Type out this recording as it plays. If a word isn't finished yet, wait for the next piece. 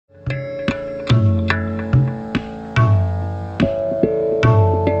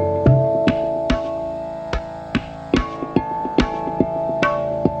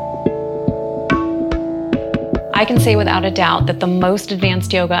I can say without a doubt that the most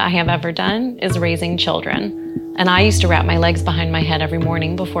advanced yoga I have ever done is raising children. And I used to wrap my legs behind my head every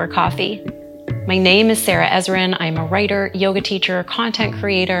morning before coffee. My name is Sarah Ezrin. I'm a writer, yoga teacher, content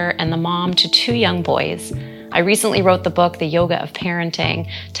creator, and the mom to 2 young boys. I recently wrote the book, The Yoga of Parenting,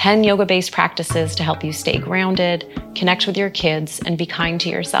 10 yoga-based practices to help you stay grounded, connect with your kids, and be kind to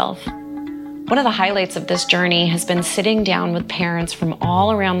yourself. One of the highlights of this journey has been sitting down with parents from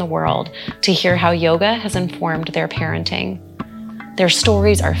all around the world to hear how yoga has informed their parenting. Their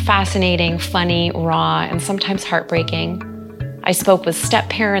stories are fascinating, funny, raw, and sometimes heartbreaking. I spoke with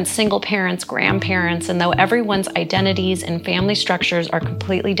step-parents, single parents, grandparents, and though everyone's identities and family structures are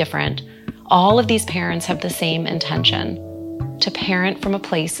completely different, all of these parents have the same intention: to parent from a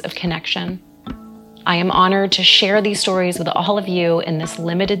place of connection. I am honored to share these stories with all of you in this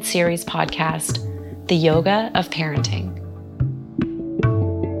limited series podcast, The Yoga of Parenting.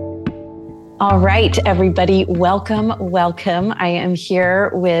 All right, everybody, welcome. I am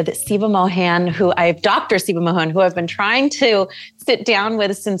here with Siva Mohan, Dr. Siva Mohan, who I've been trying to sit down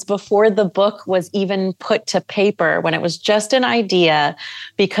with since before the book was even put to paper, when it was just an idea,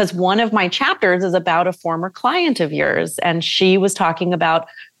 because one of my chapters is about a former client of yours, and she was talking about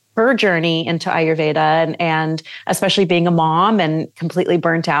her journey into Ayurveda and especially being a mom and completely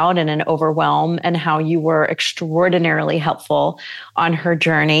burnt out and an overwhelm, and how you were extraordinarily helpful on her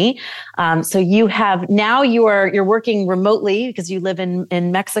journey. So you're working remotely because you live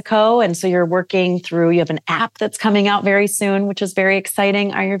in Mexico. And so you have an app that's coming out very soon, which is very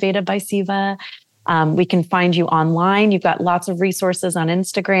exciting, Ayurveda by Siva. We can find you online. You've got lots of resources on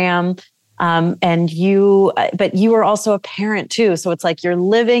Instagram. But you are also a parent too. So it's like you're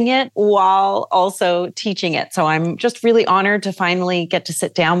living it while also teaching it. So I'm just really honored to finally get to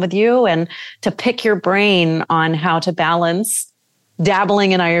sit down with you and to pick your brain on how to balance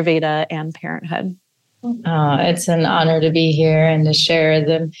dabbling in Ayurveda and parenthood. It's an honor to be here and to share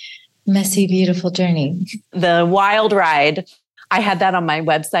the messy, beautiful journey. The wild ride. I had that on my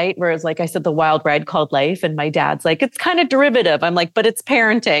website where it's like I said, the wild ride called life. And my dad's like, it's kind of derivative. I'm like, but it's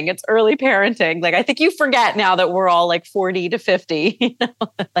parenting. It's early parenting. Like, I think you forget now that we're all like 40 to 50,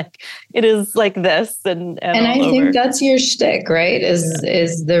 like it is like this. And I think that's your shtick, right?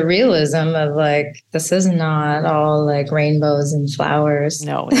 Is the realism of like, this is not all like rainbows and flowers.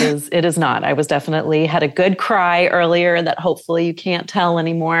 No, it is not. I was definitely had a good cry earlier that hopefully you can't tell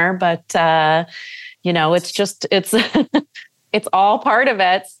anymore, but it's it's all part of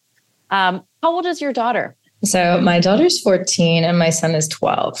it. How old is your daughter? So my daughter's 14 and my son is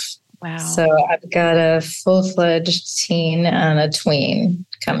 12. Wow. So I've got a full-fledged teen and a tween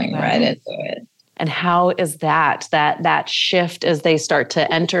coming right into it. And how is that shift as they start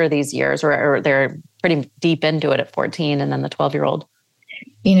to enter these years, or they're pretty deep into it at 14 and then the 12-year-old?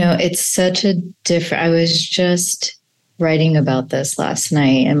 It's such a different... I was just writing about this last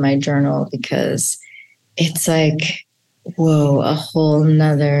night in my journal because it's like... whoa, a whole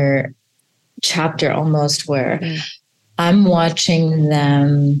nother chapter almost where I'm watching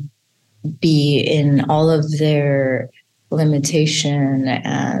them be in all of their limitation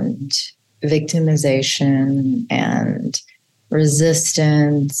and victimization and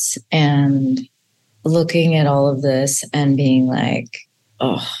resistance, and looking at all of this and being like,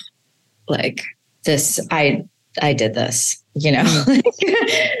 oh, like this, I did this,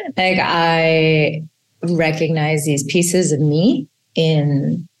 like I recognize these pieces of me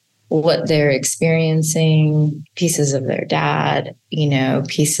in what they're experiencing, pieces of their dad,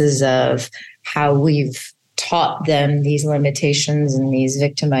 pieces of how we've taught them these limitations and these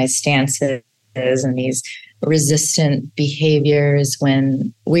victimized stances and these resistant behaviors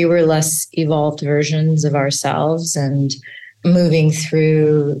when we were less evolved versions of ourselves, and moving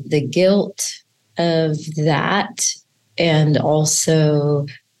through the guilt of that, and also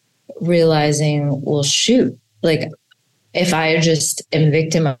realizing, well, shoot, like if I just am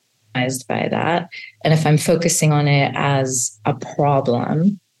victimized by that, and if I'm focusing on it as a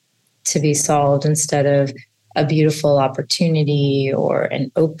problem to be solved instead of a beautiful opportunity or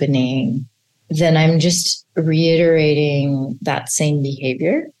an opening, then I'm just reiterating that same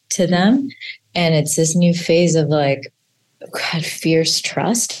behavior to them. And it's this new phase of like, God, fierce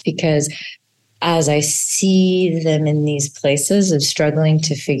trust, because as I see them in these places of struggling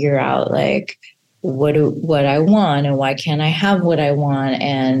to figure out like what I want and why can't I have what I want,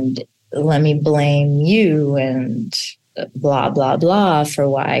 and let me blame you and blah, blah, blah for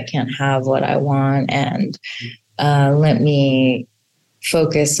why I can't have what I want, and let me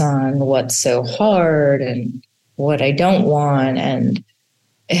focus on what's so hard and what I don't want. And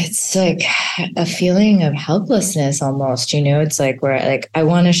it's like a feeling of helplessness almost, it's like where like I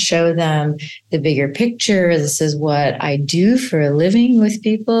want to show them the bigger picture. This is what I do for a living with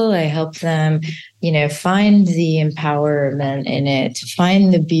people. I help them, find the empowerment in it, to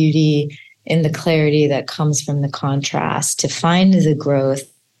find the beauty in the clarity that comes from the contrast, to find the growth,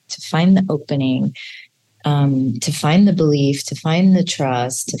 to find the opening, to find the belief, to find the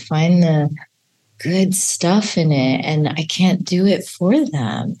trust, to find the good stuff in it. And I can't do it for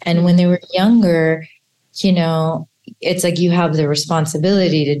them. And when they were younger, it's like you have the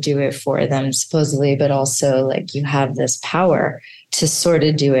responsibility to do it for them, supposedly, but also like you have this power to sort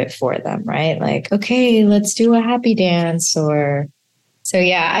of do it for them, right? Like, okay, let's do a happy dance. Or so,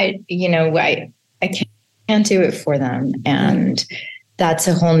 yeah, I can't do it for them. And that's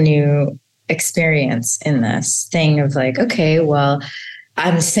a whole new experience in this thing of like, okay, well,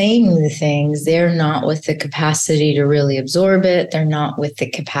 I'm saying the things, they're not with the capacity to really absorb it. They're not with the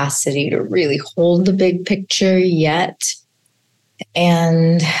capacity to really hold the big picture yet.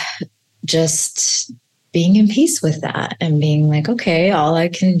 And just being in peace with that and being like, okay, all I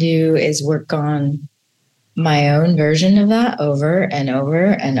can do is work on my own version of that over and over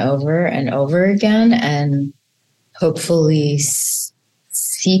and over and over again, and hopefully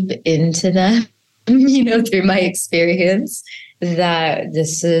seep into them, through my experience, that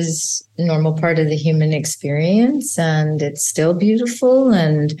this is a normal part of the human experience and it's still beautiful,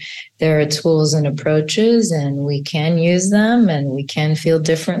 and there are tools and approaches and we can use them and we can feel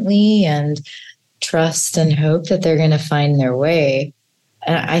differently, and trust and hope that they're going to find their way.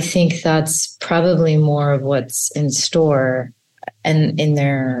 And I think that's probably more of what's in store and in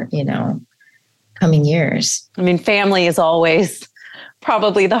their, coming years. I mean, family is always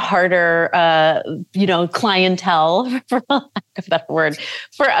probably the harder, clientele, for lack of a better word,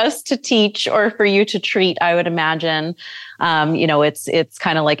 for us to teach or for you to treat, I would imagine. It's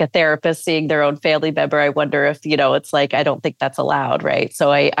kind of like a therapist seeing their own family member. I wonder if, it's like, I don't think that's allowed, right?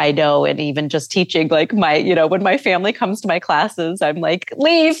 So I know, and even just teaching, like when my family comes to my classes, I'm like,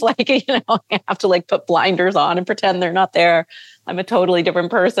 leave, I have to like put blinders on and pretend they're not there. I'm a totally different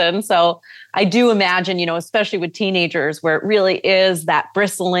person. So I do imagine, especially with teenagers, where it really is that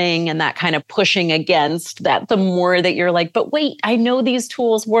bristling and that kind of pushing against that, the more that you're like, but wait, I know these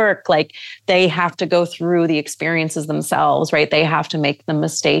tools work. Like they have to go through the experiences themselves, right? They have to make the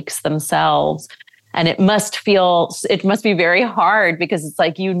mistakes themselves. And it must be very hard because it's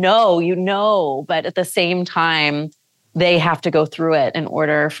like, but at the same time, they have to go through it in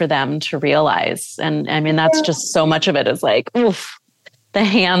order for them to realize. And I mean, that's just so much of it is like, oof, the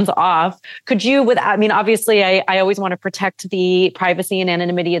hands off. Could you, obviously I always want to protect the privacy and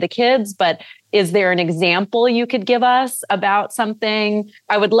anonymity of the kids, but is there an example you could give us about something?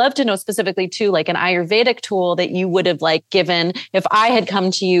 I would love to know specifically too, like an Ayurvedic tool that you would have like given if I had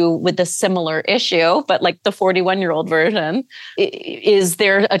come to you with a similar issue, but like the 41-year-old version. Is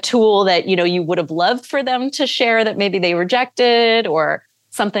there a tool that, you would have loved for them to share that maybe they rejected or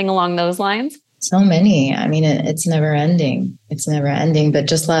something along those lines? So many. I mean, it's never ending. It's never ending. But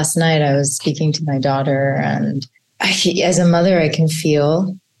just last night I was speaking to my daughter, and as a mother, I can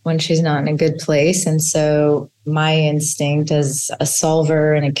feel when she's not in a good place. And so my instinct as a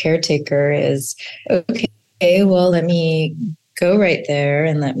solver and a caretaker is, okay, well, let me go right there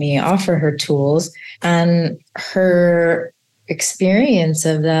and let me offer her tools. And her experience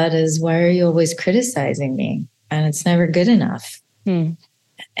of that is, why are you always criticizing me? And it's never good enough.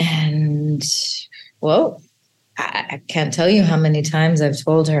 And well, I can't tell you how many times I've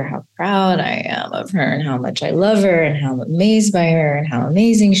told her how proud I am of her and how much I love her and how I'm amazed by her and how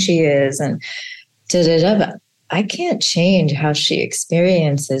amazing she is and But I can't change how she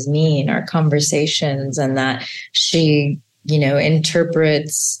experiences me in our conversations, and that she,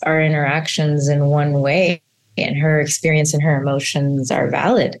 interprets our interactions in one way, and her experience and her emotions are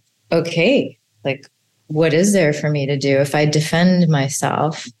valid. Okay, like, what is there for me to do if I defend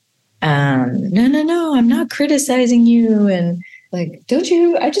myself? No, I'm not criticizing you. And like,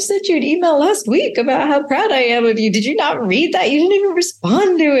 I just sent you an email last week about how proud I am of you. Did you not read that? You didn't even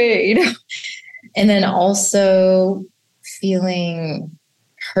respond to it, And then also feeling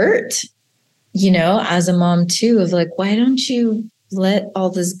hurt, as a mom too, of like, why don't you let all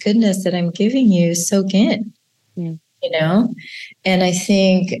this goodness that I'm giving you soak in, And I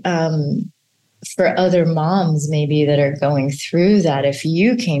think, for other moms maybe that are going through that, if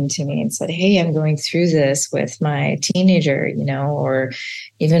you came to me and said, hey, I'm going through this with my teenager, or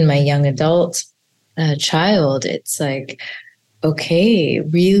even my young adult child, it's like, okay,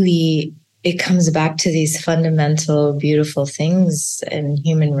 really, it comes back to these fundamental, beautiful things in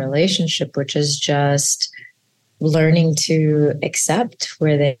human relationship, which is just learning to accept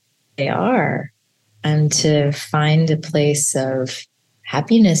where they are and to find a place of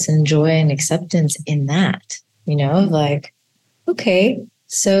happiness and joy and acceptance in that, like, okay,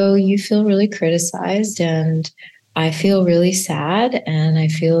 so you feel really criticized and I feel really sad and I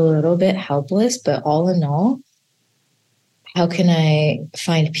feel a little bit helpless, but all in all, how can I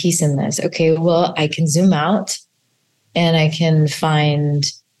find peace in this? Okay, well, I can zoom out and I can find,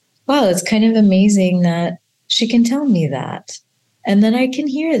 wow, it's kind of amazing that she can tell me that. And then I can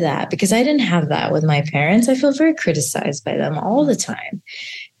hear that because I didn't have that with my parents. I feel very criticized by them all the time.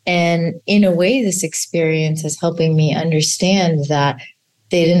 And in a way, this experience is helping me understand that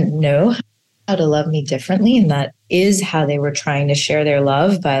they didn't know how to love me differently. And that is how they were trying to share their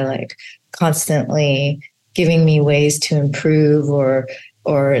love by like constantly giving me ways to improve or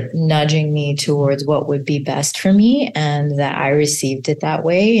nudging me towards what would be best for me, and that I received it that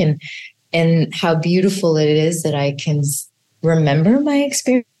way. And how beautiful it is that I can remember my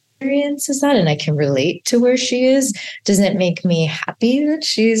experience is that, and I can relate to where she is. Doesn't make me happy that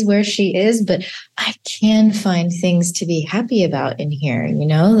she's where she is, but I can find things to be happy about in here,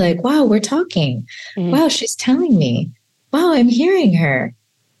 like, wow, we're talking. Mm-hmm. Wow, she's telling me. Wow, I'm hearing her.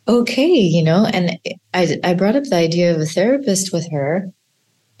 Okay, and I brought up the idea of a therapist with her.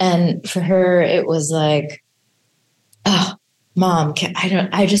 And for her, it was like, oh, Mom,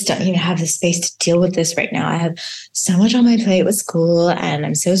 I just don't even have the space to deal with this right now. I have so much on my plate with school and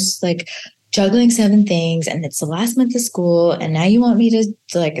I'm so like juggling 7 things and it's the last month of school. And now you want me to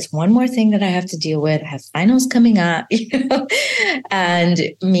like, it's one more thing that I have to deal with. I have finals coming up, and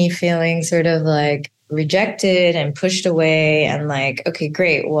me feeling sort of like rejected and pushed away and like, okay,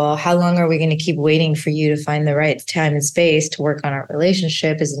 great. Well, how long are we going to keep waiting for you to find the right time and space to work on our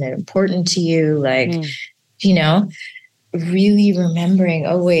relationship? Isn't it important to you? Like, really remembering,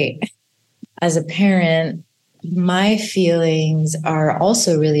 oh, wait, as a parent, my feelings are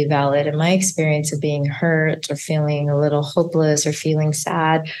also really valid. And my experience of being hurt or feeling a little hopeless or feeling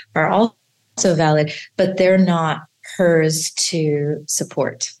sad are also valid, but they're not hers to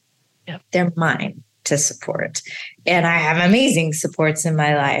support. Yep. They're mine to support. And I have amazing supports in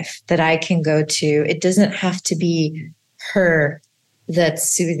my life that I can go to. It doesn't have to be her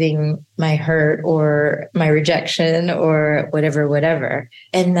that's soothing my hurt or my rejection or whatever.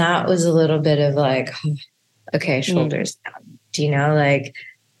 And that was a little bit of like, okay, shoulders down. Like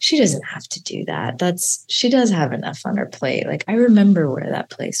she doesn't have to do that. She does have enough on her plate. Like I remember where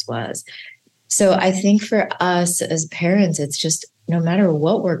that place was. So I think for us as parents, it's just no matter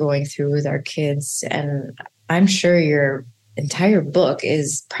what we're going through with our kids, and I'm sure your entire book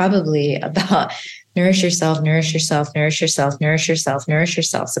is probably about nourish yourself, support yourself,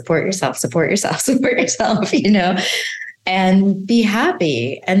 and be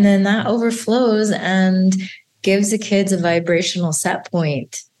happy. And then that overflows and gives the kids a vibrational set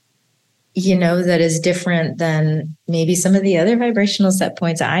point, that is different than maybe some of the other vibrational set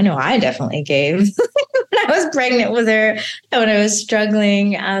points I know I definitely gave when I was pregnant with her, and when I was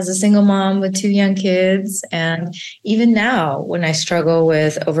struggling as a single mom with 2 young kids. And even now when I struggle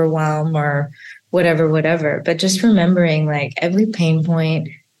with overwhelm or whatever, but just remembering like every pain point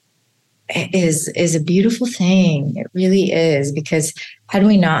is a beautiful thing. It really is, because had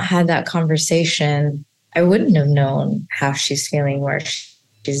we not had that conversation, I wouldn't have known how she's feeling, where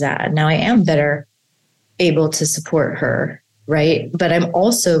she's at. Now I am better able to support her, right? But I'm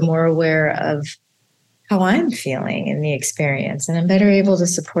also more aware of how I'm feeling in the experience, and I'm better able to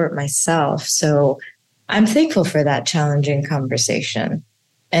support myself. So I'm thankful for that challenging conversation.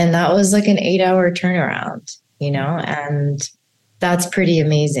 And that was like an 8-hour turnaround, and that's pretty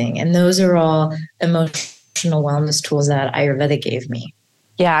amazing. And those are all emotional wellness tools that Ayurveda gave me.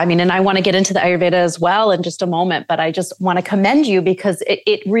 Yeah, I mean, and I want to get into the Ayurveda as well in just a moment, but I just want to commend you because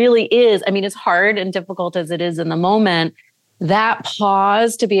it really is. I mean, as hard and difficult as it is in the moment, that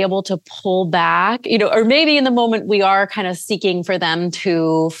pause to be able to pull back, or maybe in the moment we are kind of seeking for them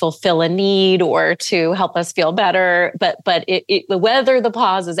to fulfill a need or to help us feel better. But whether the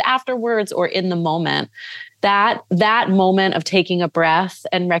pause is afterwards or in the moment, that moment of taking a breath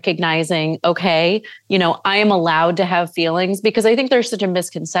and recognizing, okay, I am allowed to have feelings, because I think there's such a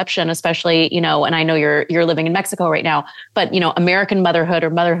misconception, especially, and I know you're living in Mexico right now, but, American motherhood or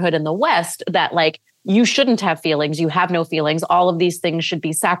motherhood in the West, that like, you shouldn't have feelings. You have no feelings. All of these things should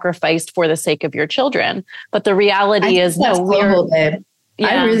be sacrificed for the sake of your children. But the reality is, no, global, babe.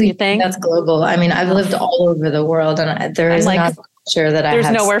 I really think that's global. I mean, I've lived all over the world, and there is not sure that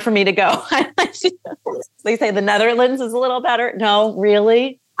there's nowhere for me to go. They say the Netherlands is a little better. No,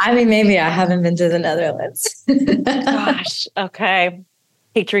 really? I mean, maybe I haven't been to the Netherlands. Gosh. Okay.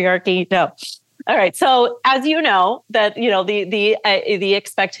 Patriarchy. No. All right. So as you know, that the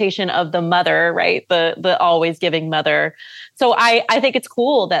expectation of the mother, right? The always giving mother. So I think it's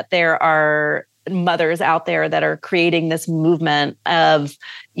cool that there are mothers out there that are creating this movement of,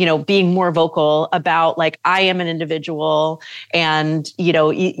 being more vocal about, like, I am an individual, and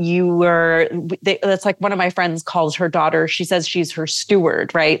that's like one of my friends calls her daughter. She says she's her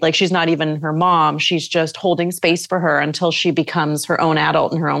steward, right? Like, she's not even her mom. She's just holding space for her until she becomes her own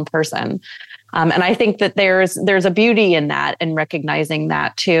adult and her own person. And I think that there's a beauty in that, and recognizing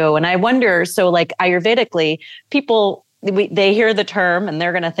that too. And I wonder, so like Ayurvedically, people, they hear the term and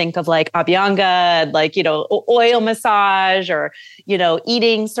they're going to think of like Abhyanga, like, oil massage, or,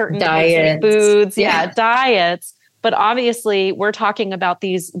 eating certain Diets. foods. Yeah, diets. But obviously we're talking about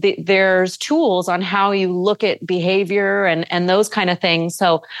there's tools on how you look at behavior and those kind of things.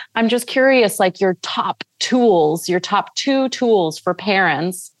 So I'm just curious, like, your top two tools for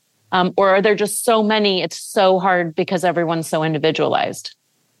parents. Or are there just so many, it's so hard because everyone's so individualized?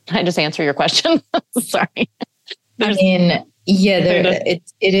 I just answer your question. Sorry. It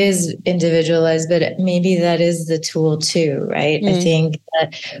is individualized, but maybe that is the tool too, right? I think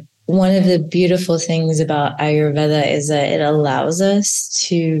that one of the beautiful things about Ayurveda is that it allows us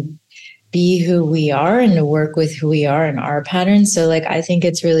to be who we are and to work with who we are and our patterns. So like, I think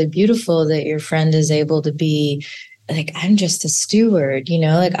it's really beautiful that your friend is able to be like, I'm just a steward,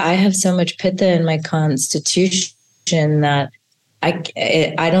 like, I have so much pitta in my constitution that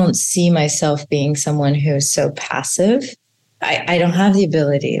I don't see myself being someone who is so passive. I don't have the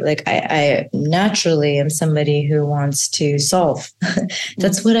ability. Like, I naturally am somebody who wants to solve.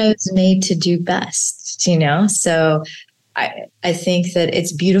 That's what I was made to do best, So I think that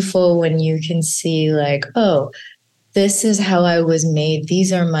it's beautiful when you can see, like, oh, this is how I was made.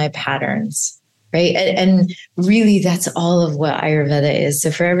 These are my patterns. Right. And really, that's all of what Ayurveda is. So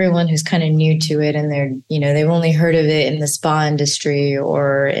for everyone who's kind of new to it and they've only heard of it in the spa industry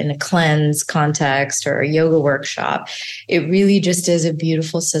or in a cleanse context or a yoga workshop, it really just is a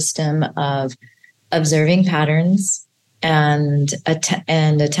beautiful system of observing patterns and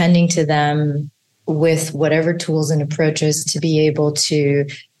attending to them with whatever tools and approaches to be able to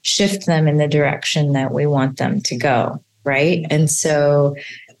shift them in the direction that we want them to go. Right. And so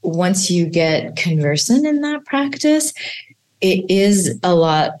once you get conversant in that practice, it is a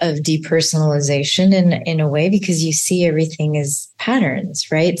lot of depersonalization in a way, because you see everything as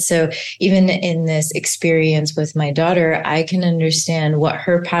patterns, right? So even in this experience with my daughter, I can understand what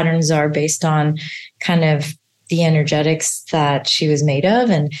her patterns are based on kind of the energetics that she was made of,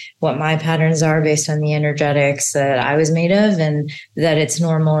 and what my patterns are based on the energetics that I was made of, and that it's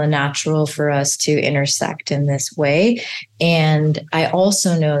normal and natural for us to intersect in this way. And I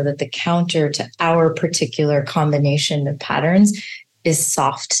also know that the counter to our particular combination of patterns is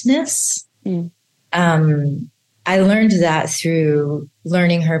softness. I learned that through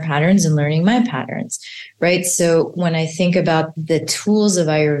learning her patterns and learning my patterns, right? So when I think about the tools of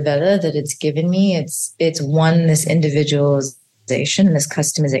Ayurveda that it's given me, it's one, this individualization, this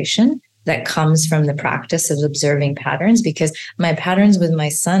customization that comes from the practice of observing patterns, because my patterns with my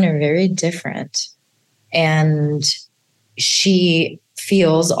son are very different. And she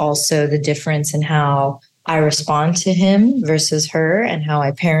feels also the difference in how I respond to him versus her, and how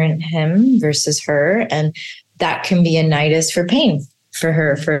I parent him versus her. And that can be a nidus for pain for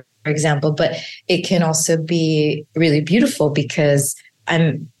her, for example, but it can also be really beautiful because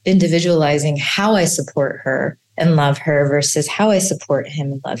I'm individualizing how I support her and love her versus how I support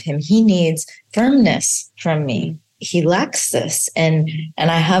him and love him. He needs firmness from me. He lacks this, and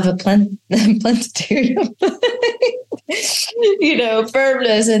I have a plentitude of,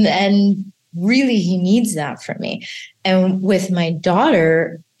 firmness, and really he needs that from me. And with my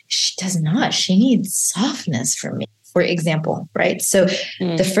daughter, she does not. She needs softness from me, for example, right? So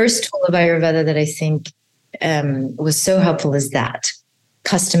the first tool of Ayurveda that I think was so helpful is that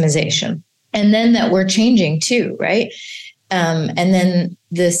customization. And then that we're changing too, right? And then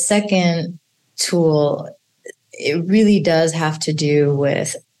the second tool, it really does have to do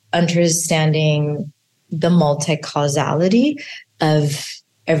with understanding the multi-causality of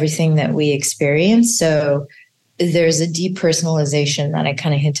everything that we experience. So there's a depersonalization that I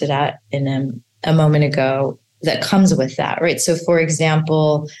kind of hinted at in a moment ago that comes with that, right? So for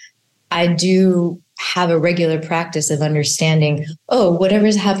example, I do have a regular practice of understanding,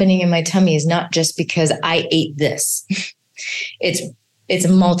 whatever's happening in my tummy is not just because I ate this. It's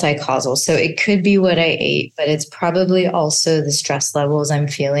multi-causal. So it could be what I ate, but it's probably also the stress levels I'm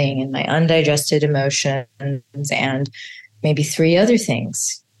feeling and my undigested emotions and maybe 3 other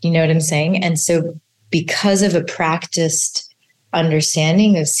things. You know what I'm saying? And so because of a practiced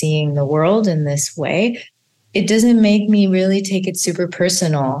understanding of seeing the world in this way, it doesn't make me really take it super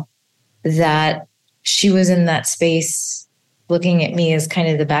personal that she was in that space looking at me as kind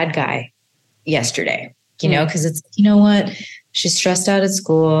of the bad guy yesterday, because it's, you know what? She's stressed out at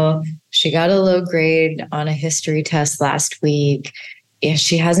school. She got a low grade on a history test last week. Yeah,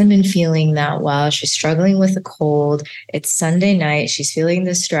 she hasn't been feeling that well. She's struggling with a cold. It's Sunday night. She's feeling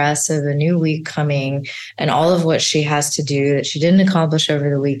the stress of a new week coming and all of what she has to do that she didn't accomplish over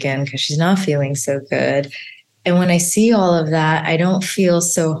the weekend because she's not feeling so good. And when I see all of that, I don't feel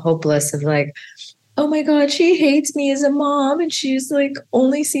so hopeless of like, oh my God, she hates me as a mom and she's like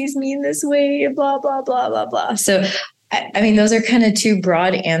only sees me in this way, blah, blah, blah, blah, blah. So, I mean, those are kind of two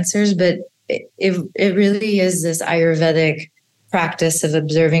broad answers, but it really is this Ayurvedic practice of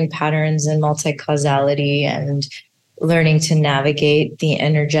observing patterns and multi-causality and learning to navigate the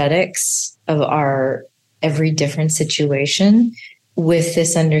energetics of our every different situation with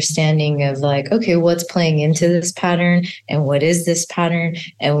this understanding of like, okay, what's playing into this pattern and what is this pattern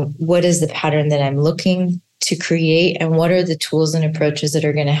and what is the pattern that I'm looking to create and what are the tools and approaches that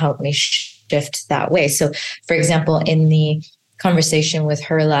are going to help me shift that way. So, for example, in the conversation with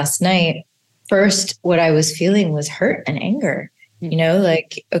her last night, first, what I was feeling was hurt and anger.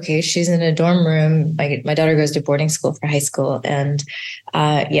 Like, okay, she's in a dorm room. My daughter goes to boarding school for high school. And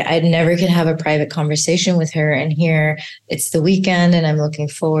I never can have a private conversation with her. And here it's the weekend and I'm looking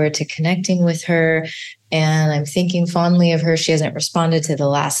forward to connecting with her. And I'm thinking fondly of her. She hasn't responded to the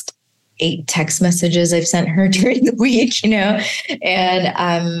last 8 text messages I've sent her during the week, and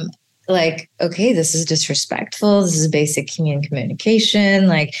I'm like, okay, this is disrespectful. This is basic communication.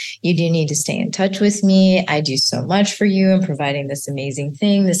 Like, you do need to stay in touch with me. I do so much for you. I'm providing this amazing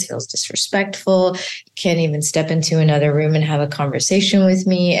thing. This feels disrespectful. You can't even step into another room and have a conversation with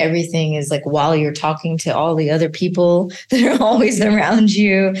me. Everything is like while you're talking to all the other people that are always around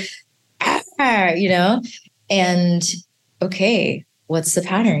you, and okay, what's the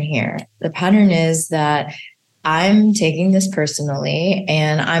pattern here? The pattern is that I'm taking this personally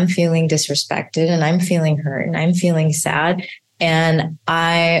and I'm feeling disrespected and I'm feeling hurt and I'm feeling sad. And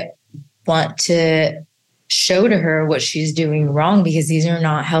I want to show to her what she's doing wrong because these are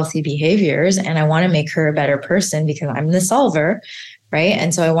not healthy behaviors. And I want to make her a better person because I'm the solver, right?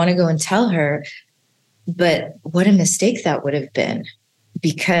 And so I want to go and tell her, but what a mistake that would have been,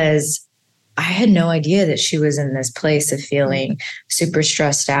 because I had no idea that she was in this place of feeling super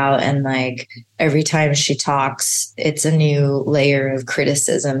stressed out. And like every time she talks, it's a new layer of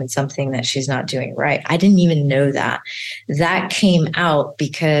criticism and something that she's not doing right. I didn't even know that. That came out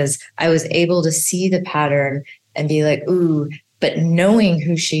because I was able to see the pattern and be like, ooh, but knowing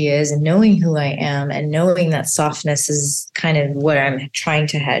who she is and knowing who I am and knowing that softness is kind of what I'm trying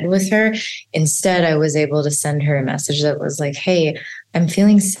to head with her. Instead, I was able to send her a message that was like, hey, I'm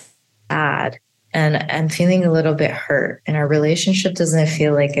feeling sad and I'm feeling a little bit hurt and our relationship doesn't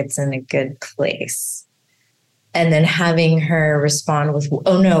feel like it's in a good place. And then having her respond with,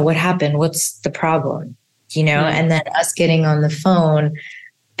 oh no, what happened? What's the problem? And then us getting on the phone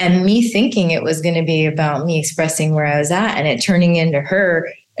and me thinking it was going to be about me expressing where I was at and it turning into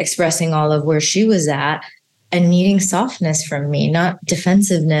her expressing all of where she was at and needing softness from me, not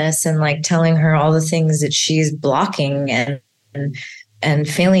defensiveness and like telling her all the things that she's blocking and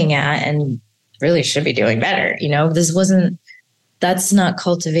failing at and really should be doing better. That's not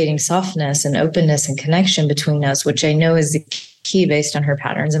cultivating softness and openness and connection between us, which I know is the key based on her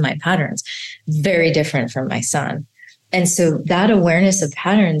patterns and my patterns. Very different from my son. And so that awareness of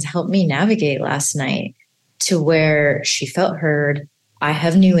patterns helped me navigate last night to where she felt heard. I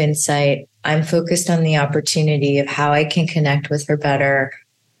have new insight. I'm focused on the opportunity of how I can connect with her better.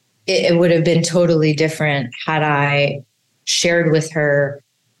 It would have been totally different had I shared with her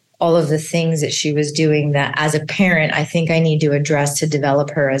all of the things that she was doing that as a parent, I think I need to address to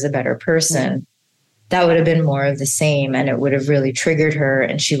develop her as a better person. That would have been more of the same. And it would have really triggered her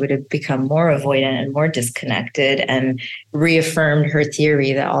and she would have become more avoidant and more disconnected and reaffirmed her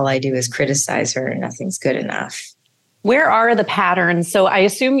theory that all I do is criticize her and nothing's good enough. Where are the patterns? So I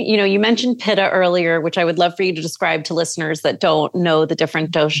assume, you mentioned Pitta earlier, which I would love for you to describe to listeners that don't know the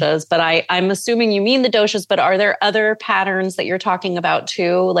different doshas, but I'm assuming you mean the doshas, but are there other patterns that you're talking about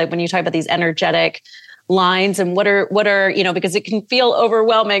too? Like when you talk about these energetic lines and what are, because it can feel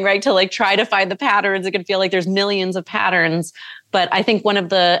overwhelming, right? To like try to find the patterns. It can feel like there's millions of patterns. But I think one of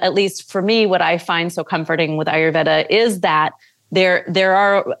the, at least for me, what I find so comforting with Ayurveda is that there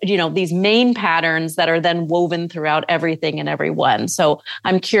are, these main patterns that are then woven throughout everything and everyone. So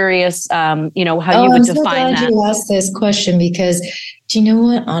I'm curious, how you would define that. I'm so glad you asked this question because do you know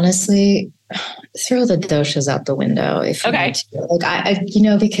what? Honestly, throw the doshas out the window if you Okay. need to.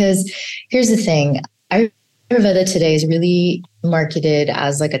 Like because here's the thing. Ayurveda today is really marketed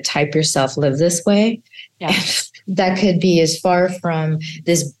as like a type yourself, live this way. Yeah. That could be as far from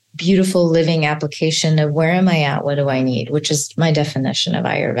this beautiful living application of where am I at? What do I need? Which is my definition of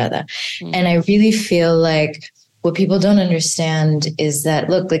Ayurveda. Mm-hmm. And I really feel like what people don't understand is that,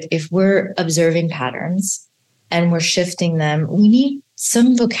 look, like if we're observing patterns and we're shifting them, we need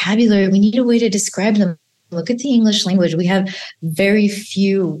some vocabulary. We need a way to describe them. Look at the English language. We have very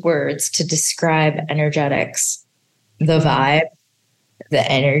few words to describe energetics, the vibe, the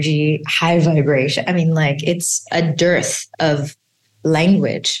energy, high vibration. I mean, like it's a dearth of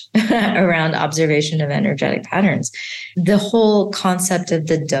language around observation of energetic patterns. The whole concept of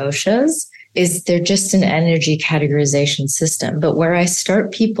the doshas is they're just an energy categorization system. But where I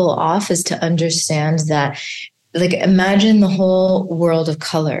start people off is to understand that, like, imagine the whole world of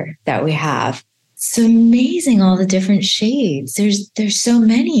color that we have. It's amazing, all the different shades. There's so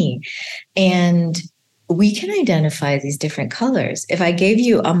many. And we can identify these different colors. If I gave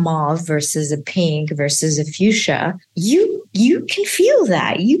you a mauve versus a pink versus a fuchsia, you can feel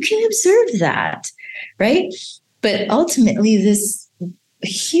that. You can observe that, right? But ultimately, this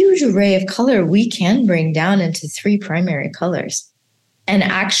huge array of color we can bring down into 3 primary colors. And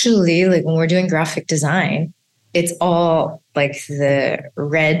actually, like when we're doing graphic design, it's all like the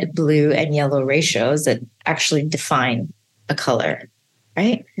red, blue, and yellow ratios that actually define a color,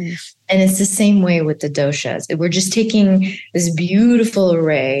 right? Mm. And it's the same way with the doshas. We're just taking this beautiful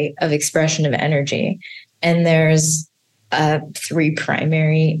array of expression of energy, and there's 3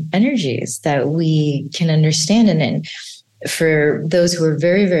 primary energies that we can understand. And then for those who are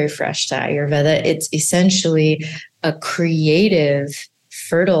very, very fresh to Ayurveda, it's essentially a creative,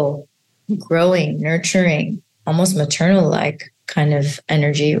 fertile, growing, nurturing, almost maternal-like kind of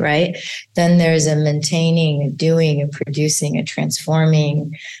energy, right? Then there's a maintaining, a doing, a producing, a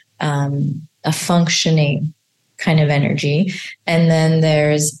transforming, a functioning kind of energy. And then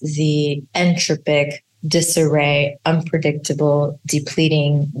there's the entropic, disarray, unpredictable,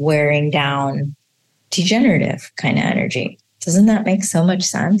 depleting, wearing down, degenerative kind of energy. Doesn't that make so much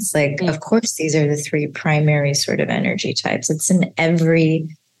sense? Like, of course, these are the 3 primary sort of energy types. It's in every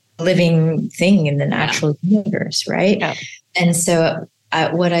living thing in the natural universe, right? Yeah. And so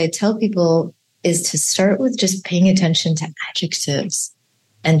what I tell people is to start with just paying attention to adjectives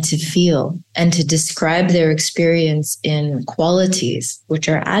and to feel and to describe their experience in qualities, which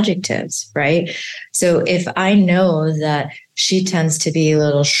are adjectives, right? So if I know that she tends to be a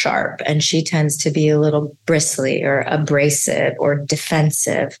little sharp and she tends to be a little bristly or abrasive or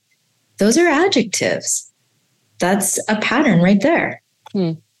defensive, those are adjectives. That's a pattern right there.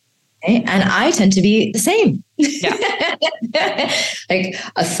 Hmm. Okay? And I tend to be the same. Yeah. Like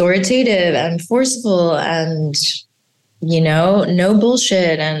authoritative and forceful and, no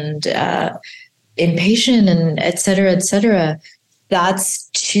bullshit and impatient and et cetera. That's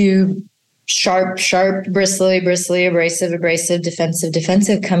too sharp, bristly, abrasive,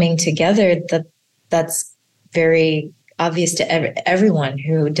 defensive coming together. That's very obvious to everyone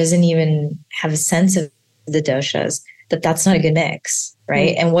who doesn't even have a sense of the doshas, that's not a good mix, right?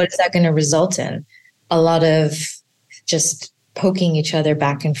 Mm-hmm. And what is that going to result in? A lot of just poking each other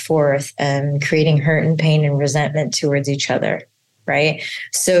back and forth and creating hurt and pain and resentment towards each other, right?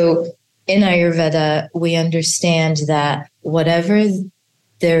 So in Ayurveda, we understand that whatever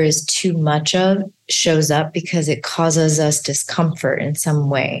there is too much of shows up because it causes us discomfort in some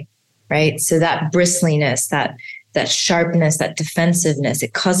way, right? So that bristliness, that sharpness, that defensiveness,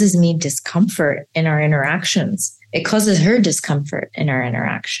 it causes me discomfort in our interactions. It causes her discomfort in our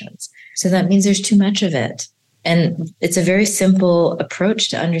interactions. So that means there's too much of it. And it's a very simple approach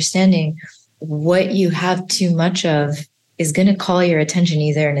to understanding what you have too much of is going to call your attention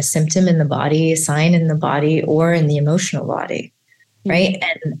either in a symptom in the body, a sign in the body, or in the emotional body, right?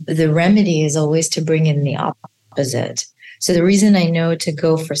 And the remedy is always to bring in the opposite. So the reason I know to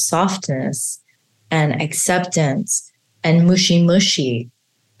go for softness and acceptance and mushy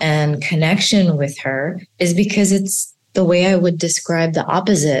and connection with her is because it's the way I would describe the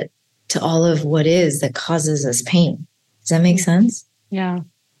opposite to all of what is that causes us pain. Does that make sense? Yeah.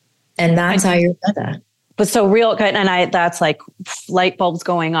 And that's Ayurveda. But so real good. And that's like light bulbs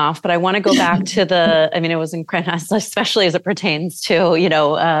going off, but I want to go back to it was incredible, especially as it pertains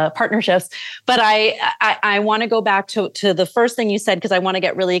to, partnerships. But I want to go back to the first thing you said, because I want to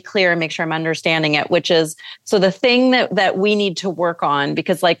get really clear and make sure I'm understanding it, which is, so the thing that we need to work on,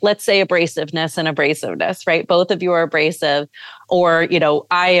 because like, let's say abrasiveness and abrasiveness, right? Both of you are abrasive, or,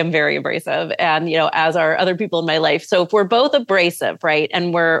 I am very abrasive, and, as are other people in my life. So if we're both abrasive, right,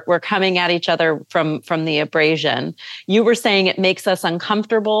 and we're coming at each other from the abrasion, you were saying it makes us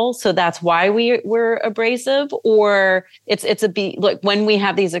uncomfortable, so that's why we're abrasive, or like when we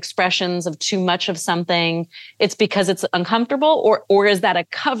have these expressions of too much of something, it's because it's uncomfortable, or is that a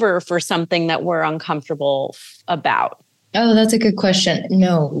cover for something that we're uncomfortable about? Oh, that's a good question.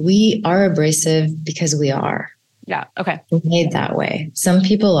 No, we are abrasive because we are. Yeah. Okay. We're made that way. Some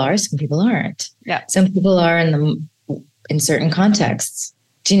people are, some people aren't. Yeah. Some people are in certain contexts.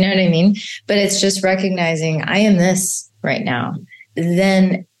 Do you know what I mean? But it's just recognizing I am this right now.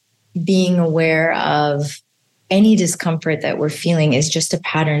 Then being aware of any discomfort that we're feeling is just a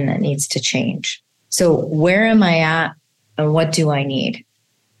pattern that needs to change. So where am I at and what do I need?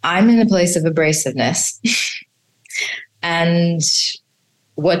 I'm in a place of abrasiveness. And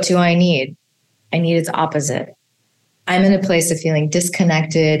what do I need? I need its opposite. I'm in a place of feeling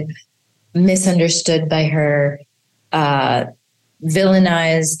disconnected, misunderstood by her,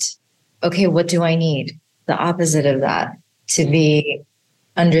 villainized. Okay, what do I need? The opposite of that. To be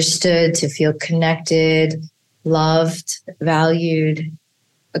understood, to feel connected, loved, valued.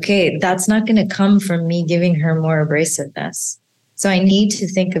 Okay, that's not going to come from me giving her more abrasiveness. So I need to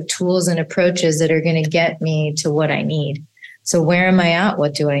think of tools and approaches that are going to get me to what I need. So where am I at?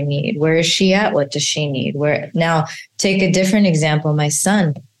 What do I need? Where is she at? What does she need? Now, take a different example. My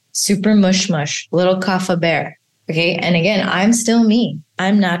son, super mush, little kafa bear. Okay. And again, I'm still me.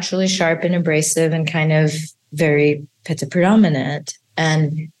 I'm naturally sharp and abrasive and kind of very pitta predominant.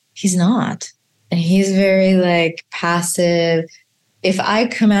 And he's not. And he's very like passive. If I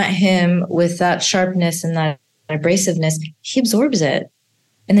come at him with that sharpness and that abrasiveness, he absorbs it.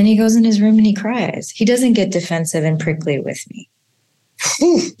 And then he goes in his room and he cries. He doesn't get defensive and prickly with me.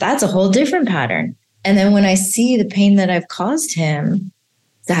 Whew, that's a whole different pattern. And then when I see the pain that I've caused him,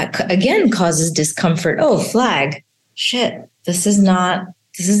 that again causes discomfort. Oh, flag. Shit. This is not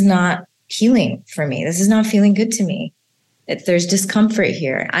healing for me. This is not feeling good to me. There's discomfort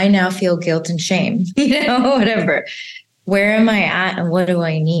here. I now feel guilt and shame, whatever. Where am I at and what do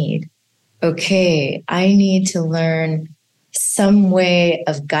I need? Okay, I need to learn some way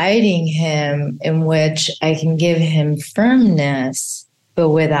of guiding him in which I can give him firmness, but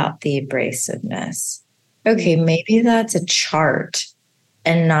without the abrasiveness. Okay, maybe that's a chart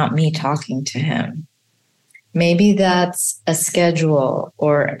and not me talking to him. Maybe that's a schedule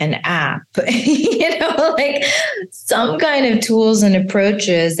or an app, like some kind of tools and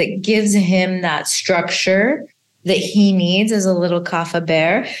approaches that gives him that structure that he needs as a little kafa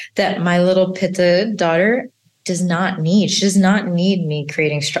bear that my little pitta daughter does not need. She does not need me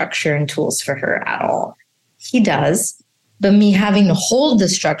creating structure and tools for her at all. He does, but me having to hold the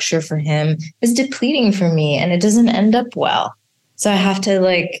structure for him is depleting for me and it doesn't end up well. So I have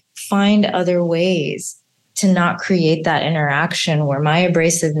to find other ways to not create that interaction where my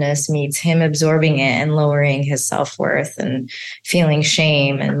abrasiveness meets him absorbing it and lowering his self-worth and feeling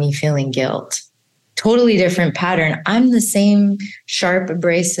shame and me feeling guilt. Totally different pattern. I'm the same sharp,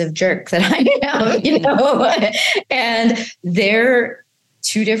 abrasive jerk that I am, and they're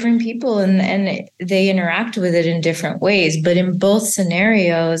two different people and they interact with it in different ways. But in both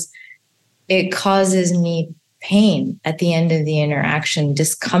scenarios, it causes me pain at the end of the interaction,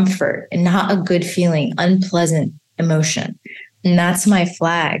 discomfort, and not a good feeling, unpleasant emotion. And that's my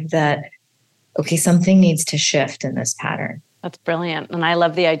flag that, okay, something needs to shift in this pattern. That's brilliant. And I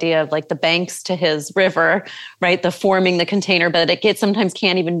love the idea of the banks to his river, right? The forming the container, but it sometimes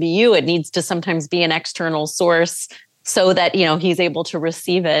can't even be you. It needs to sometimes be an external source so that, he's able to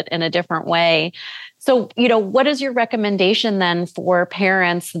receive it in a different way. So, what is your recommendation then for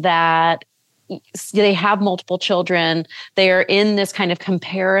parents that they have multiple children, they are in this kind of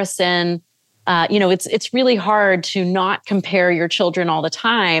comparison? It's really hard to not compare your children all the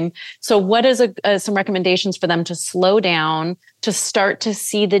time. So what is some recommendations for them to slow down, to start to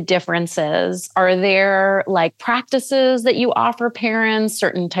see the differences? Are there practices that you offer parents,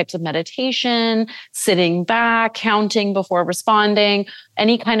 certain types of meditation, sitting back, counting before responding,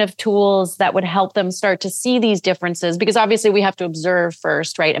 any kind of tools that would help them start to see these differences? Because obviously we have to observe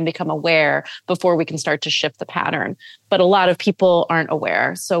first, right? And become aware before we can start to shift the pattern. But a lot of people aren't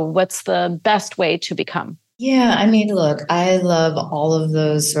aware. So what's the best way to become? Yeah, look, I love all of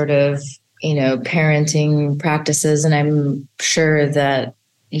those sort of parenting practices. And I'm sure that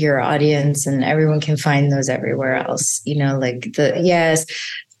your audience and everyone can find those everywhere else, yes,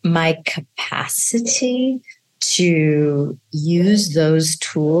 my capacity to use those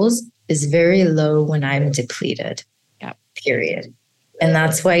tools is very low when I'm depleted. Yeah. Period. And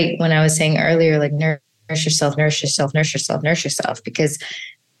that's why when I was saying earlier, like nourish yourself, nourish yourself, nourish yourself, nourish yourself, because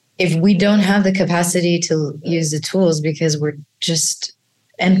if we don't have the capacity to use the tools because we're just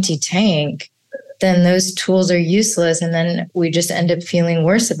empty tank, then those tools are useless. And then we just end up feeling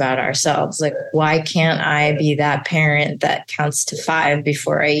worse about ourselves. Like, why can't I be that parent that counts to 5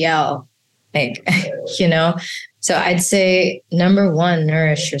 before I yell? Like, so I'd say number one,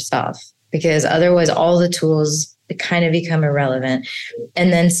 nourish yourself, because otherwise all the tools kind of become irrelevant.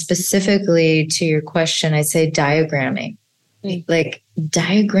 And then specifically to your question, I'd say diagramming. Like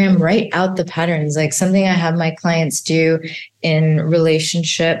diagram, write out the patterns, like something I have my clients do in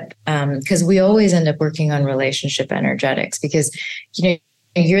relationship, because we always end up working on relationship energetics, because,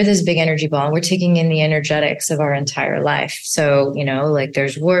 you're this big energy ball and we're taking in the energetics of our entire life. So, like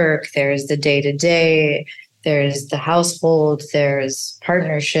there's work, there's the day to day, there's the household, there's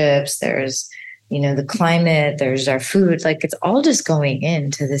partnerships, there's, the climate, there's our food, like it's all just going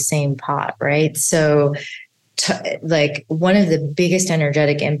into the same pot, right? So like one of the biggest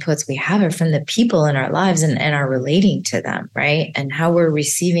energetic inputs we have are from the people in our lives and are relating to them, right? And how we're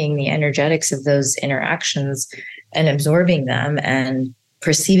receiving the energetics of those interactions and absorbing them and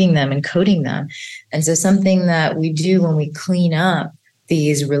perceiving them and coding them. And so something that we do when we clean up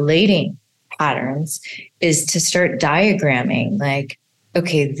these relating patterns is to start diagramming, like,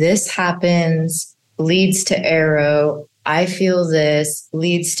 okay, this happens, leads to arrow. I feel this,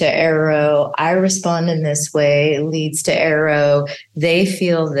 leads to arrow. I respond in this way, leads to arrow. They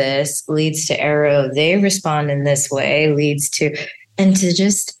feel this, leads to arrow. They respond in this way, leads to, and to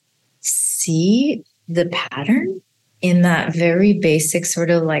just see the pattern in that very basic sort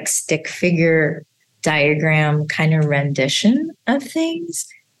of like stick figure diagram kind of rendition of things.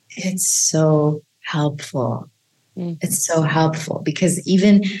 It's so helpful. It's so helpful because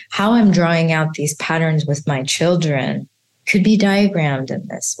even how I'm drawing out these patterns with my children could be diagrammed in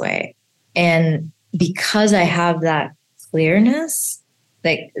this way. And because I have that clearness,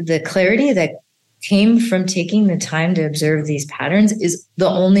 like the clarity that came from taking the time to observe these patterns is the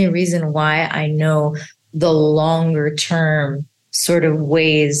only reason why I know the longer term sort of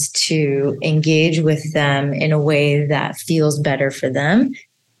ways to engage with them in a way that feels better for them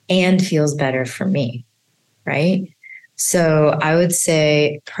and feels better for me. Right? So I would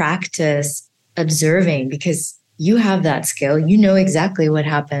say practice observing, because you have that skill. You know exactly what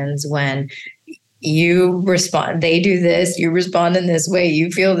happens when you respond. They do this, you respond in this way, you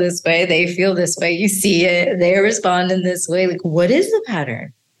feel this way, they feel this way, you see it, they respond in this way. Like, what is the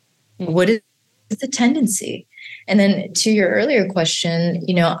pattern? What is the tendency? And then to your earlier question,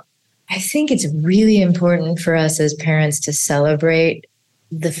 I think it's really important for us as parents to celebrate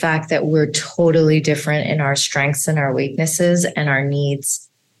the fact that we're totally different in our strengths and our weaknesses and our needs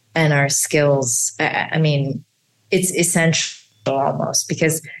and our skills. I mean, it's essential almost,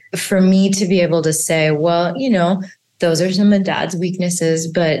 because for me to be able to say, well, those are some of Dad's weaknesses,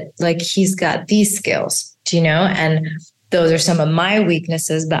 but like he's got these skills, and those are some of my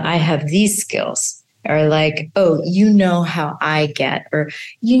weaknesses, but I have these skills. Or like, oh, how I get, or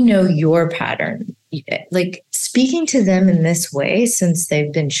your pattern. Like speaking to them in this way since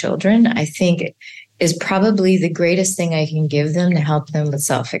they've been children, I think is probably the greatest thing I can give them to help them with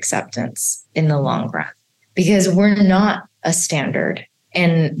self-acceptance in the long run. Because we're not a standard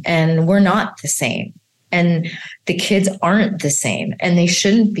and we're not the same. And the kids aren't the same, and they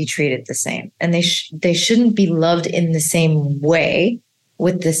shouldn't be treated the same. And they shouldn't be loved in the same way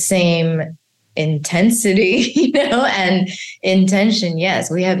with the same intensity, and intention.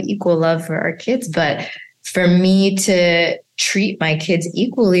 Yes, we have equal love for our kids, but for me to treat my kids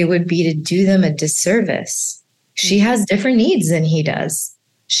equally would be to do them a disservice. She has different needs than he does.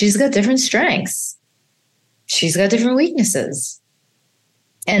 She's got different strengths. She's got different weaknesses.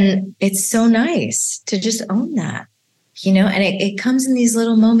 And it's so nice to just own that, and it comes in these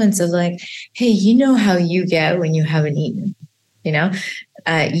little moments of like, hey, how you get when you haven't eaten,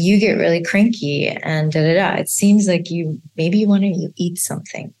 you get really cranky and It seems like maybe you want to eat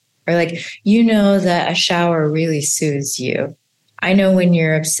something, or like, that a shower really soothes you. I know when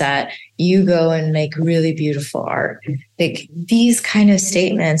you're upset, you go and make really beautiful art. Like these kind of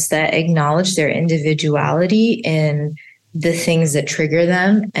statements that acknowledge their individuality in the things that trigger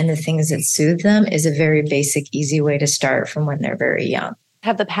them and the things that soothe them is a very basic, easy way to start from when they're very young.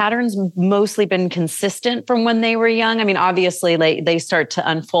 Have the patterns mostly been consistent from when they were young? I mean, obviously like they start to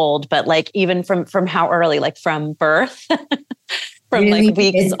unfold, but like even from how early, like from birth, from Really, like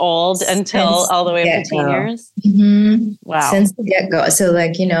weeks old until all the way up to teen years? Mm-hmm. Wow. Since the get-go. So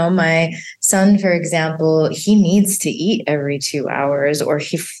like, my son, for example, he needs to eat every 2 hours or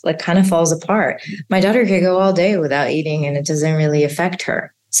he like kind of falls apart. My daughter could go all day without eating and it doesn't really affect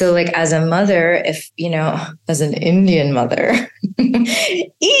her. So like as a mother, if, as an Indian mother,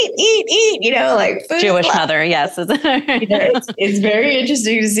 eat, like food Jewish mother. Yes. it's very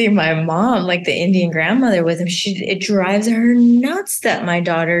interesting to see my mom, like the Indian grandmother with him. It drives her nuts that my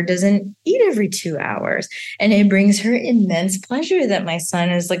daughter doesn't eat every 2 hours. And it brings her immense pleasure that my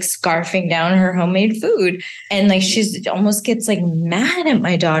son is like scarfing down her homemade food. And like, she's almost gets like mad at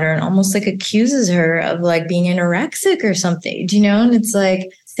my daughter and almost like accuses her of like being anorexic or something, And it's like,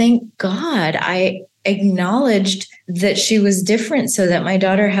 thank God I acknowledged that she was different so that my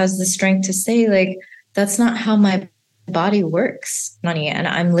daughter has the strength to say, like, that's not how my body works, honey. And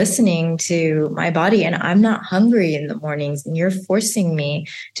I'm listening to my body and I'm not hungry in the mornings. And you're forcing me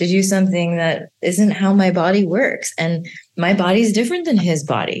to do something that isn't how my body works. And my body's different than his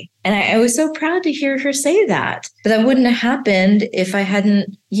body. And I was so proud to hear her say that. But that wouldn't have happened if I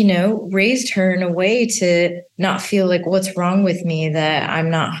hadn't, raised her in a way to not feel like what's wrong with me, that I'm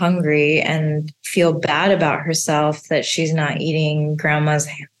not hungry and feel bad about herself, that she's not eating grandma's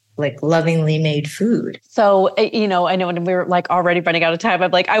like lovingly made food. So, I know when we were like already running out of time, I'm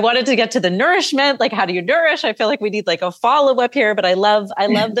like, I wanted to get to the nourishment. Like, how do you nourish? I feel like we need like a follow up here, but I love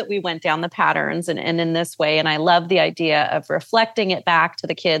that we went down the patterns and in this way. And I love the idea of reflecting it back to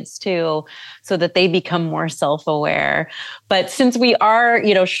the kids too, so that they become more self-aware. But since we are,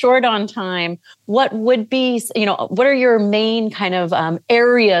 short on time, what would be, what are your main kind of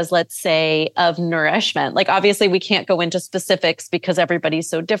areas, let's say, of nourishment? Like, obviously we can't go into specifics because everybody's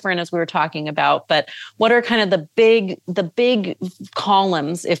so different, as we were talking about, but what are kind of the big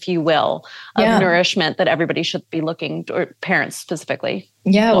columns, if you will, of nourishment that everybody should be looking, or parents specifically?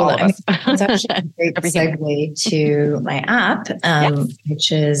 Yeah, well, it's actually a great segue to my app,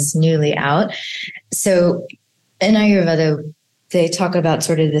 which is newly out. So in Ayurveda, they talk about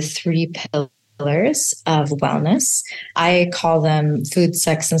sort of the three pillars of wellness. I call them food,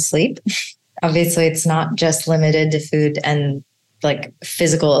 sex, and sleep. Obviously, it's not just limited to food and like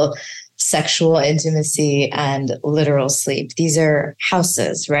physical, sexual intimacy and literal sleep. These are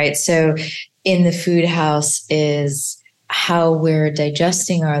houses, right? So in the food house is how we're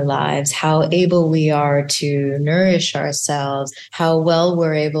digesting our lives, how able we are to nourish ourselves, how well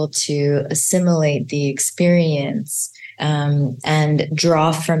we're able to assimilate the experience, and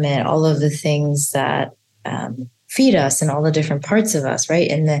draw from it all of the things that feed us and all the different parts of us, right?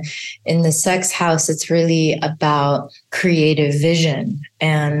 In the sex house, it's really about creative vision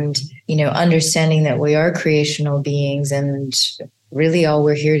and, understanding that we are creational beings, and really all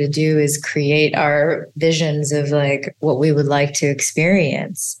we're here to do is create our visions of like what we would like to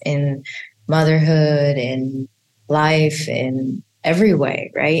experience in motherhood, in life, in every way,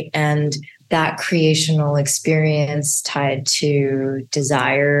 right? And that creational experience tied to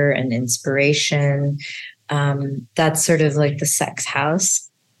desire and inspiration, that's sort of like the sex house.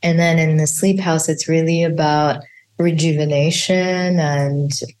 And then in the sleep house, it's really about rejuvenation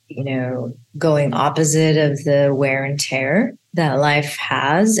and, going opposite of the wear and tear that life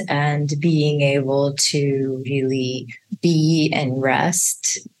has, and being able to really be and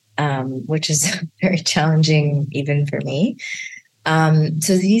rest, which is very challenging even for me.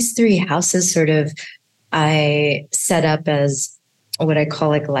 So these three houses sort of I set up as what I call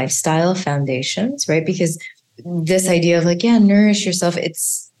like lifestyle foundations, right? Because this idea of like, nourish yourself, it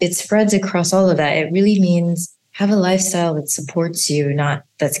spreads across all of that. It really means have a lifestyle that supports you, not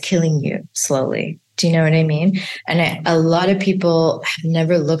that's killing you slowly. Do you know what I mean? And a lot of people have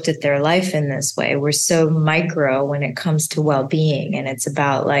never looked at their life in this way. We're so micro when it comes to well-being. And it's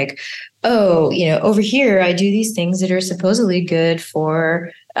about like, over here, I do these things that are supposedly good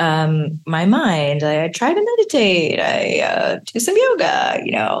for my mind. I try to meditate. I do some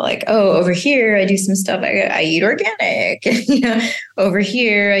yoga, over here, I do some stuff. I eat organic, over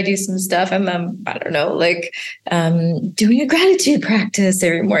here, I do some stuff. I'm doing a gratitude practice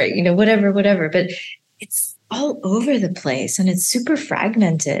every morning, whatever. But it's all over the place and it's super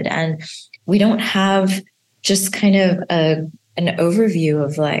fragmented. And we don't have just kind of an overview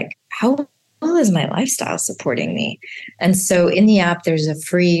of like, how well is my lifestyle supporting me? And so in the app, there's a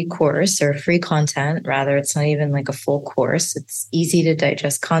free course or free content. Rather, it's not even like a full course. It's easy to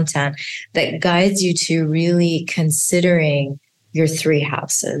digest content that guides you to really considering your three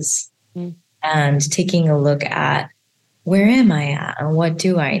houses and taking a look at where am I at and what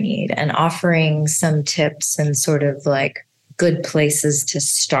do I need? And offering some tips and sort of like good places to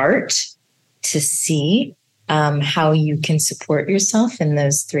start to see how you can support yourself in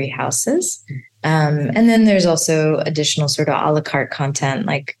those three houses. And then there's also additional sort of a la carte content,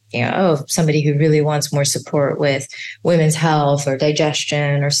 like, somebody who really wants more support with women's health or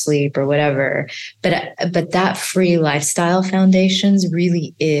digestion or sleep or whatever. But that free lifestyle foundations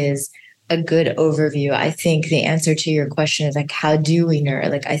really is a good overview. I think the answer to your question is like, how do we nurture?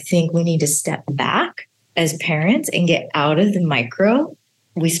 Like, I think we need to step back as parents and get out of the micro.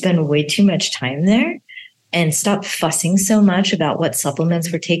 We spend way too much time there. And stop fussing so much about what supplements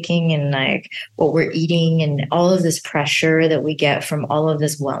we're taking and like what we're eating and all of this pressure that we get from all of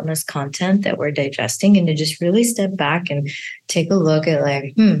this wellness content that we're digesting, and to just really step back and take a look at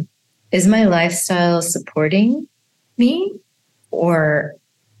like, is my lifestyle supporting me or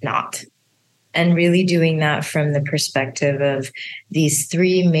not? And really doing that from the perspective of these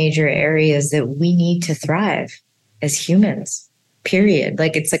three major areas that we need to thrive as humans, period.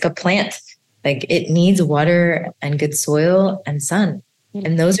 Like, it's like a plant. Like, it needs water and good soil and sun.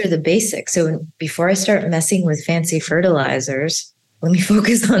 And those are the basics. So before I start messing with fancy fertilizers, let me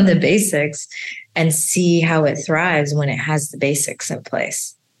focus on the basics and see how it thrives when it has the basics in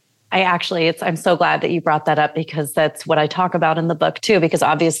place. I'm so glad that you brought that up, because that's what I talk about in the book too, because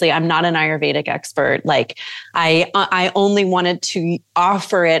obviously I'm not an Ayurvedic expert. Like, I only wanted to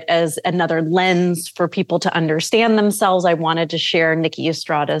offer it as another lens for people to understand themselves. I wanted to share Nikki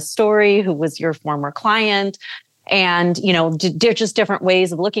Estrada's story, who was your former client. And, they're just different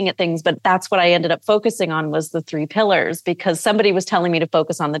ways of looking at things. But that's what I ended up focusing on, was the three pillars, because somebody was telling me to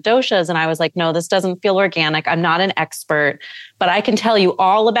focus on the doshas. And I was like, no, this doesn't feel organic. I'm not an expert, but I can tell you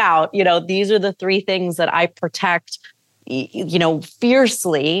all about, these are the three things that I protect,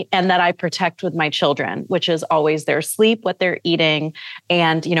 fiercely, and that I protect with my children, which is always their sleep, what they're eating,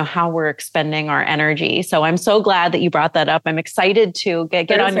 and, how we're expending our energy. So I'm so glad that you brought that up. I'm excited to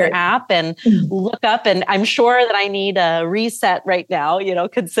get on your app and look up, and I'm sure that I need a reset right now,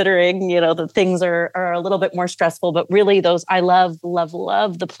 considering, the things are a little bit more stressful, but really I love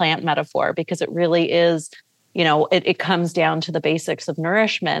the plant metaphor, because it really is, it comes down to the basics of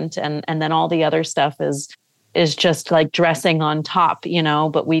nourishment, and then all the other stuff is just like dressing on top,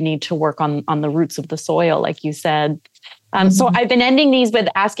 but we need to work on the roots of the soil, like you said. So I've been ending these with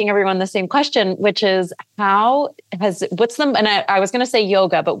asking everyone the same question, which is and I was going to say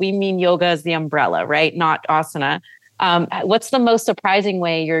yoga, but we mean yoga as the umbrella, right? Not asana. What's the most surprising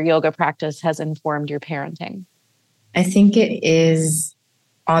way your yoga practice has informed your parenting? I think it is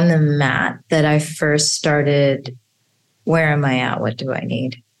on the mat that I first started. Where am I at? What do I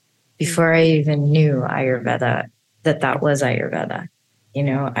need? Before I even knew Ayurveda, that was Ayurveda,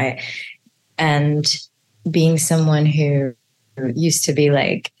 and being someone who used to be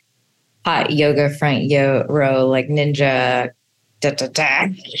like hot yoga front row, like ninja,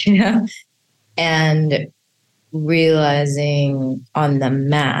 and realizing on the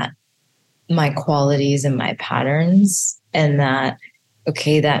mat my qualities and my patterns, and that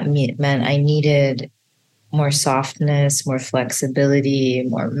meant I needed more softness, more flexibility,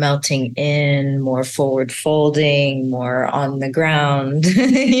 more melting in, more forward folding, more on the ground,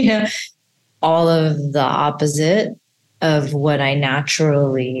 all of the opposite of what I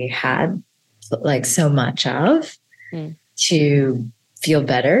naturally had, like so much of, to feel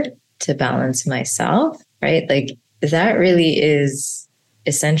better, to balance myself, right? Like, that really is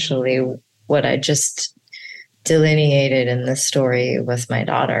essentially what I just delineated in the story with my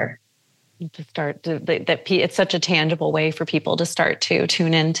daughter. It's such a tangible way for people to start to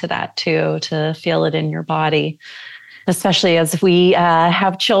tune into that too, to feel it in your body, especially as we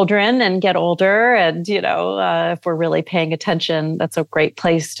have children and get older. And, if we're really paying attention, that's a great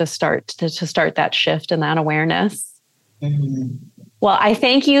place to start that shift and that awareness. Mm-hmm. Well, I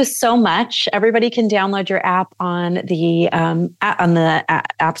thank you so much. Everybody can download your app on the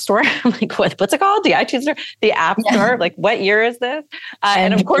App Store. I'm like, what's it called? The iTunes Store, the App Store. Like, what year is this?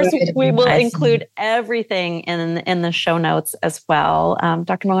 And of course, we will include everything in the show notes as well.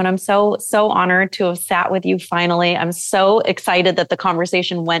 Dr. Mohan, I'm so honored to have sat with you finally. I'm so excited that the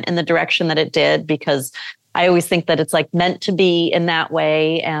conversation went in the direction that it did, because I always think that it's like meant to be in that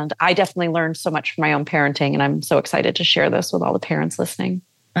way. And I definitely learned so much from my own parenting. And I'm so excited to share this with all the parents listening.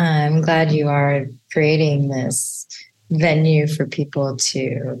 I'm glad you are creating this venue for people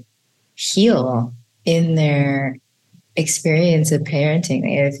to heal in their experience of parenting.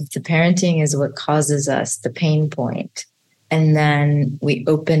 If the parenting is what causes us the pain point, and then we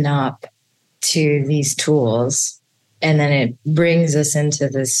open up to these tools, and then it brings us into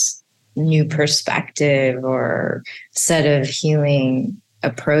this new perspective or set of healing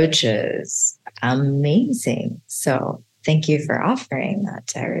approaches, amazing. So thank you for offering that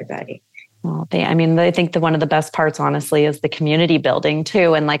to everybody. Well, I think one of the best parts, honestly, is the community building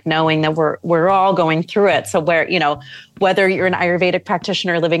too, and like knowing that we're all going through it. So whether you're an Ayurvedic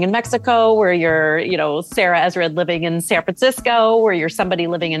practitioner living in Mexico, or you're, Sarah Ezra living in San Francisco, or you're somebody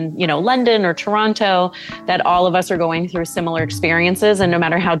living in, London or Toronto, that all of us are going through similar experiences. And no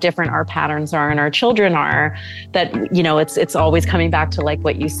matter how different our patterns are and our children are, that, it's always coming back to like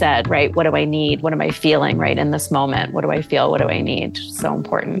what you said, right? What do I need? What am I feeling right in this moment? What do I feel? What do I need? So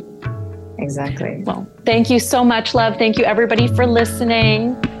important. Exactly. Well, thank you so much, love. Thank you, everybody, for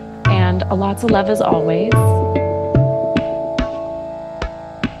listening. And lots of love as always.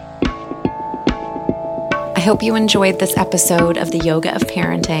 I hope you enjoyed this episode of the Yoga of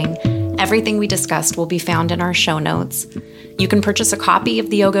Parenting. Everything we discussed will be found in our show notes. You can purchase a copy of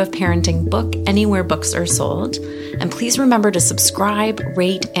the Yoga of Parenting book anywhere books are sold. And please remember to subscribe,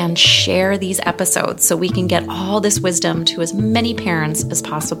 rate, and share these episodes so we can get all this wisdom to as many parents as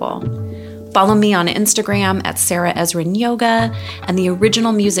possible. Follow me on Instagram at Sarah Ezrin Yoga, and the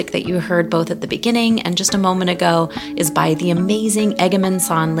original music that you heard both at the beginning and just a moment ago is by the amazing Egeman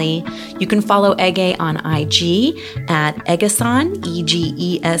Sonley. You can follow Ege on IG at Egesan,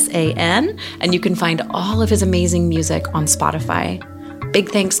 Egesan, and you can find all of his amazing music on Spotify. Big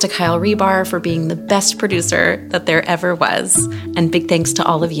thanks to Kyle Rebar for being the best producer that there ever was, and big thanks to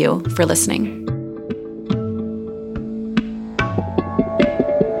all of you for listening.